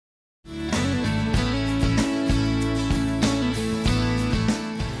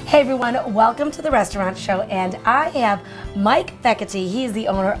Hey everyone, welcome to the restaurant show, and I have Mike Fecketti. He is the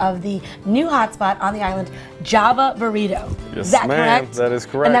owner of the new hotspot on the island, Java Burrito. Yes, is that correct? That is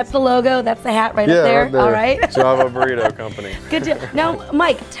correct. And that's the logo, that's the hat right up there? Right there. All right. Java Burrito Company. Good deal. Now,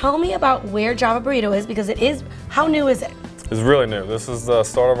 Mike, tell me about where Java Burrito is, because it is, how new is it? It's really new. This is the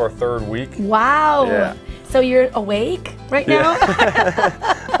start of our third week. Wow. Yeah. So you're awake right now?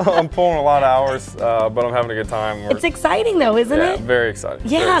 Yeah. I'm pulling a lot of hours, but I'm having a good time. It's exciting though, isn't it? Yeah, very exciting.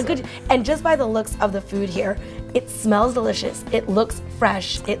 Yeah, very exciting. good. And just by the looks of the food here, it smells delicious. It looks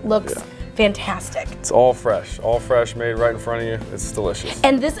fresh. It looks fantastic. It's all fresh, made right in front of you. It's delicious.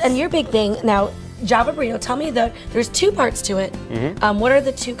 And your big thing now, Java Burrito, tell me there's two parts to it. What are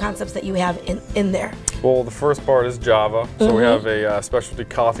the two concepts that you have in there? Well, the first part is Java. So we have a specialty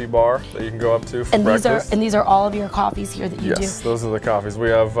coffee bar that you can go up to for breakfast. These are all of your coffees here that you do? Yes, those are the coffees. We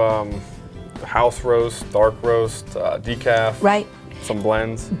have house roast, dark roast, decaf. Right. Some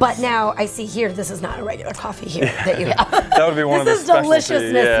blends. But now I see here, this is not a regular coffee here that you have. That would be one of the specialties. This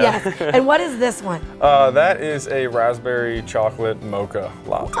is deliciousness, yes. And what is this one? That is a raspberry chocolate mocha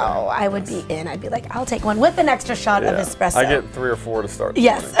latte. Oh, I would be in. I'd be like, I'll take one with an extra shot of espresso. I get 3 or 4 to start.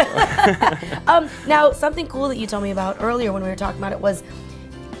 Yes. Now, something cool that you told me about earlier when we were talking about it was,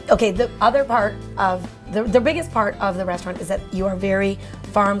 okay, the other part of, the biggest part of the restaurant is that you are very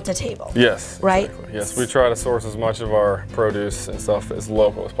farm to table. Yes. Right? Exactly. Yes, we try to source as much of our produce and stuff as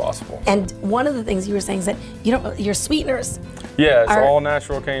local as possible. And one of the things you were saying is that your sweeteners. Yeah, it's all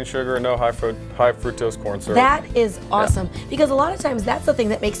natural cane sugar, no high fructose corn syrup. That is awesome, because a lot of times that's the thing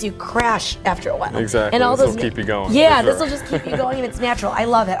that makes you crash after a while. Exactly. And all this will keep you going. Yeah, sure. this will just keep you going, and it's natural. I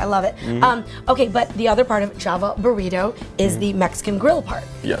love it. I love it. Okay, but the other part of Java Burrito is the Mexican grill part.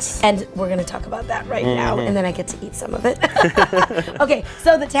 Yes. And we're going to talk about that right now, and then I get to eat some of it. Okay,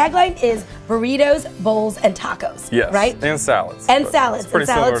 so the tagline is burritos, bowls, and tacos. Yes. Right? And salads. And salads. It's pretty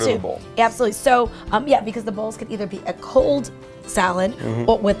similar to the bowl. Absolutely. So, yeah, because the bowls could either be a cold salad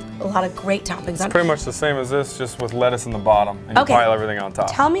or with a lot of great toppings on it. Pretty much the same as this, just with lettuce in the bottom, and you pile everything on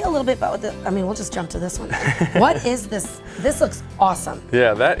top. Tell me a little bit about we'll just jump to this one. What is this? This looks awesome.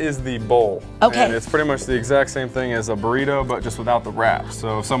 Yeah, that is the bowl. Okay. And it's pretty much the exact same thing as a burrito, but just without the wrap.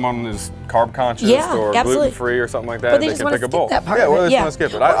 So if someone is carb conscious or gluten-free or something like that, they can pick a bowl. That part yeah, of well, it. they just want to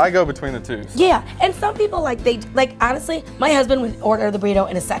skip it. I go between the two. So. Yeah, and some people honestly, my husband would order the burrito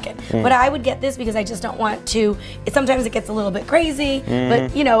in a second, but I would get this because I just don't want to. Sometimes it gets a little bit crazy,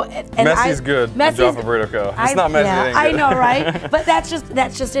 but you know, and messy's good. Messy's Burrito Co. It's not messy. Yeah, I know, right? But that's just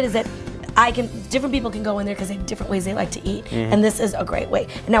it. Is that different people can go in there because they have different ways they like to eat, and this is a great way.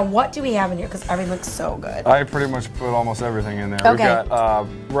 Now, what do we have in here? Because everything looks so good. I pretty much put almost everything in there. Okay. We've got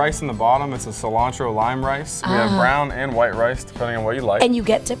rice in the bottom. It's a cilantro lime rice. We have brown and white rice, depending on what you like. And you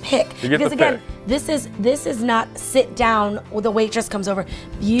get to pick. Because again, this is not sit down with the waitress comes over.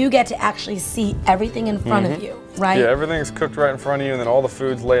 You get to actually see everything in front of you, right? Yeah, everything's cooked right in front of you, and then all the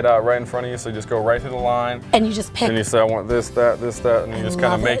food's laid out right in front of you. So you just go right to the line. And you just pick. And you say, I want this, that, and you just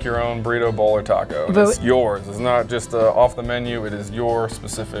kind of make your own burrito, bowl, or taco. It's yours. It's not just off the menu. It is your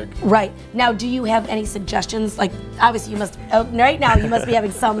specific. Right. Now, do you have any suggestions? Like, obviously, you must right now. You must be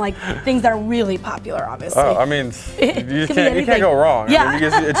having some things that are really popular. Obviously. I mean, you can't go wrong. Yeah. I mean,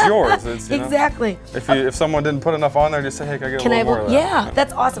 it's yours. It's, exactly. If someone didn't put enough on there, just say, hey, can I get a little more of that? Yeah,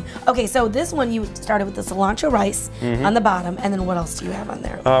 that's awesome. Okay, so this one you started with the cilantro rice on the bottom, and then what else do you have on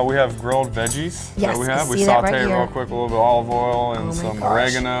there? We have grilled veggies. Yes, that we have. see that saute right it here. real quick, a little bit of olive oil and some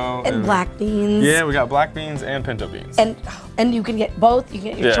oregano and black beans. Yeah, we got black beans and pinto beans. And you can get both. You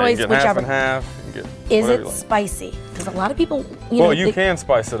can get your choice, you can get whichever. half and half. You can get Is it spicy? Because a lot of people, you can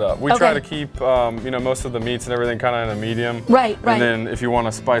spice it up. We try to keep, most of the meats and everything kind of in a medium. Right. And then if you want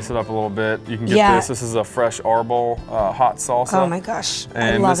to spice it up a little bit, you can get this. This is a fresh arbol hot salsa. Oh my gosh,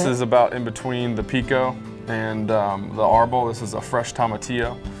 and this is about in between the pico and the arbol. This is a fresh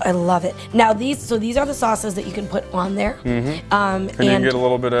tomatillo. I love it. Now these are the sauces that you can put on there. And you can get a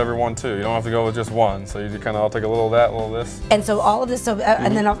little bit of every one too. You don't have to go with just one. So you kind of, I'll take a little of that, a little of this. And so all of this,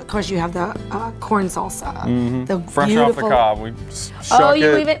 and then of course you have the corn salsa. The fresh off the cob. We shuck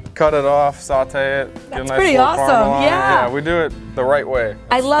it, cut it off, saute it. That's get a nice pretty awesome. Parmesan. Yeah, we do it the right way.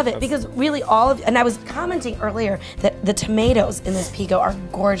 I love it because really and I was commenting earlier that the tomatoes in this pico are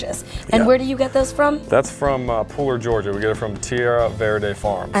gorgeous. And where do you get those from? That's from Pooler, Georgia. We get it from Tierra Verde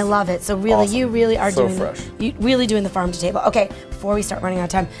Farms. I love it. So really, you really are doing the farm to table. Okay, before we start running out of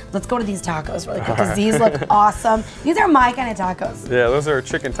time, let's go to these tacos really quick because these look awesome. These are my kind of tacos. Yeah, those are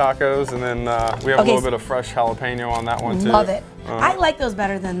chicken tacos, and then we have a little bit of fresh jalapeno on that one too. Love it. I like those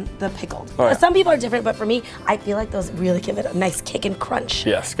better than the pickled. Oh, yeah. Some people are different, but for me, I feel like those really give it a nice kick and crunch.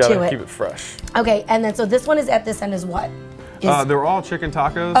 Yes, gotta keep it fresh. Okay, and then so this one is at this end is what? They're all chicken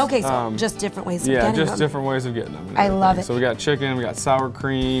tacos. Okay, so just different ways of getting them. Yeah, just different ways of getting them. I love it. So we got chicken, we got sour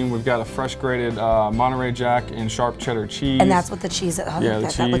cream, we've got a fresh grated Monterey Jack and sharp cheddar cheese. And that's what the cheese is.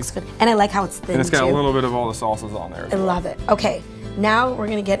 That looks good. And I like how it's thin, and it's got a little bit of all the sauces on there. I love it. Okay, now we're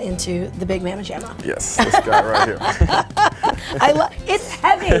gonna get into the big mama jamma. Yes, this guy right here. I love. It's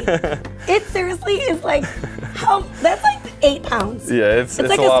heavy. It seriously is like, that's like 8 pounds. Yeah, it's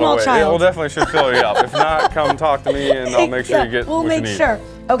like a a lot small of weight. child. It will definitely should fill you up. If not, come talk to me and I'll make sure you get what you need. We'll make sure.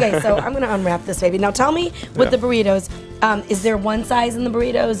 Okay, so I'm gonna unwrap this baby. Now tell me, with the burritos, is there one size in the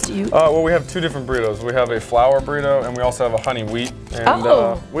burritos? Do you? Well, we have 2 different burritos. We have a flour burrito and we also have a honey wheat.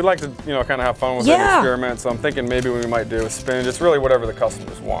 And we'd like to, kind of have fun with that experiment. So I'm thinking maybe we might do a spinach. It's really whatever the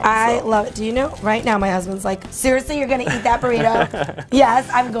customers want. I love it. Do you know? Right now, my husband's like, seriously, you're gonna eat that burrito? Yes,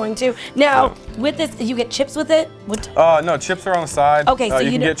 I'm going to. Now, with this, you get chips with it? No, chips are on the side. Okay, so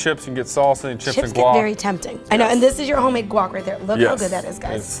you can get chips, you can get salsa and chips and guac. Get very tempting. I know, and this is your homemade guac right there. Look how good that is,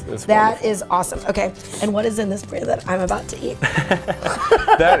 guys. That is awesome. Okay, and what is in this burrito that I'm about to eat?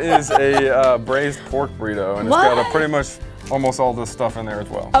 That is a braised pork burrito, and it's got pretty much almost all this stuff in there as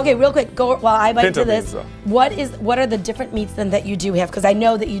well. Okay, real quick, go while I bite into this. Meats, what are the different meats then that you do have? Because I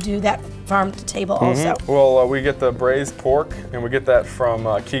know that you do that farm to table also. Well, we get the braised pork, and we get that from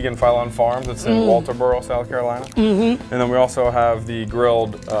Keegan Phylon Farms. It's in Walterboro, South Carolina. And then we also have the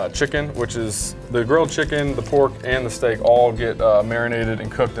grilled chicken, which is the grilled chicken, the pork, and the steak all get marinated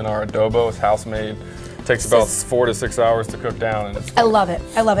and cooked in our adobo. It's house made. It takes about 4 to 6 hours to cook down, and it's. I love it.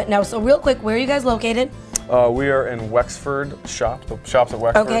 I love it. Now, so real quick, where are you guys located? We are in Wexford Shop. The shop's at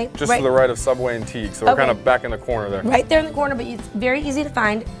Wexford, just to the right of Subway and Teague. So we're kind of back in the corner there. Right there in the corner, but it's very easy to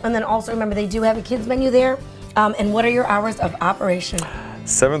find. And then also remember, they do have a kids menu there. And what are your hours of operation?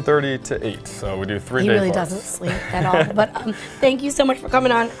 7:30 to 8. So we do 3 day He really parts. doesn't sleep at all. But thank you so much for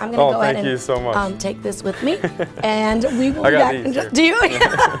coming on. I'm going to go ahead and you so much. Take this with me. And we will be back. Do you?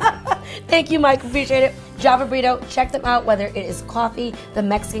 Thank you, Mike. Appreciate it. Java Burrito, check them out, whether it is coffee, the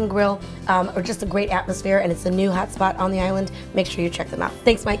Mexican grill, or just a great atmosphere, and it's a new hot spot on the island. Make sure you check them out.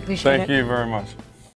 Thanks, Mike. Appreciate it. Thank you very much.